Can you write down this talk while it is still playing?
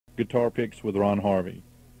Guitar Picks with Ron Harvey.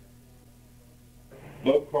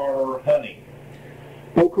 Bo Carter, Honey.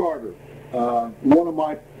 Bo Carter, one of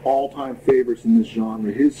my all-time favorites in this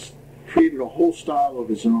genre. He's created a whole style of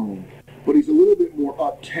his own, but he's a little bit more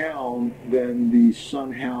uptown than the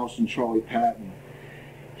Son House and Charlie Patton.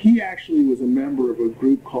 He actually was a member of a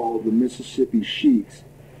group called the Mississippi Sheiks,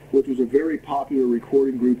 which was a very popular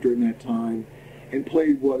recording group during that time, and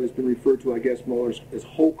played what has been referred to, I guess, more as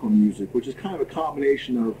Holcomb music, which is kind of a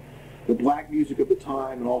combination of the black music of the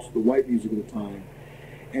time and also the white music of the time.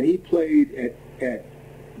 And he played at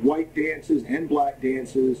white dances and black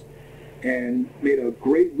dances and made a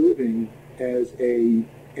great living as a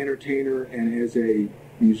entertainer and as a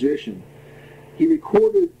musician. He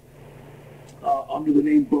recorded under the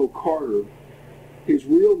name Bo Carter. His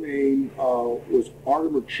real name was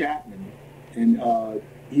Artimer Chapman, and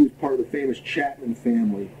he was part of the famous Chapman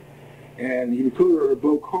family. And he recorded under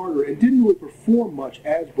Bo Carter and didn't really perform much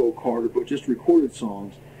as Bo Carter, but just recorded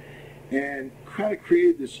songs. And kind of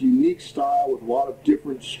created this unique style with a lot of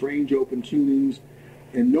different strange open tunings,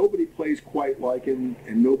 and nobody plays quite like him,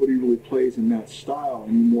 and nobody really plays in that style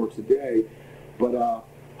anymore today. But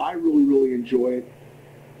I really, really enjoy it.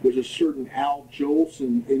 There's a certain Al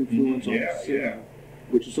Jolson influence on the sound,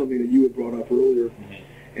 which is something that you had brought up earlier.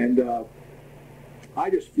 And I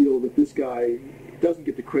just feel that this guy doesn't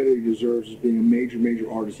get the credit he deserves as being a major,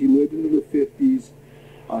 major artist. He lived into the 50s.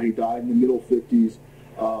 He died in the middle 50s.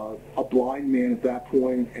 A blind man at that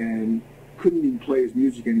point, and couldn't even play his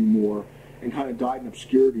music anymore, and kind of died in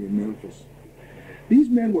obscurity in Memphis. These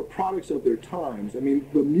men were products of their times. I mean,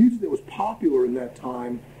 the music that was popular in that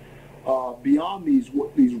time, beyond these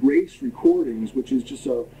race recordings, which is just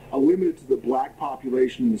a limited to the black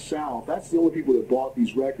population in the South, that's the only people that bought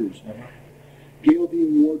these records. Gail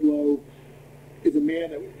Dean Wardlow is a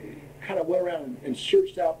man that kind of went around and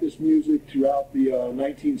searched out this music throughout the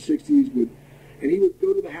 1960s and he would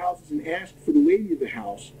go to the houses and ask for the lady of the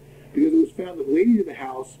house, because it was found that the lady of the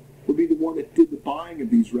house would be the one that did the buying of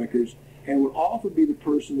these records, and would often be the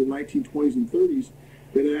person in the 1920s and 30s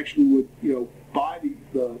that actually would, buy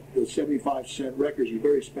the 75-cent records. They were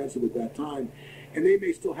very expensive at that time, and they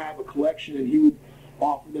may still have a collection, and he would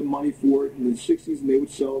offer them money for it in the 60s, and they would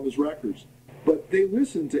sell them as records. But they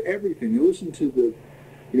listened to everything. They listened to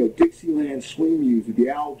the, Dixieland swing music, the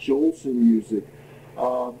Al Jolson music,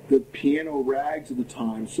 the piano rags of the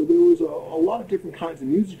time. So there was a lot of different kinds of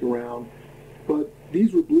music around, but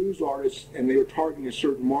these were blues artists, and they were targeting a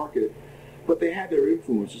certain market, but they had their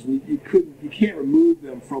influences, and you can't remove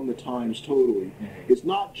them from the times totally. It's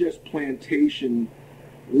not just plantation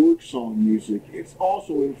work song music, it's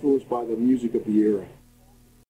also influenced by the music of the era.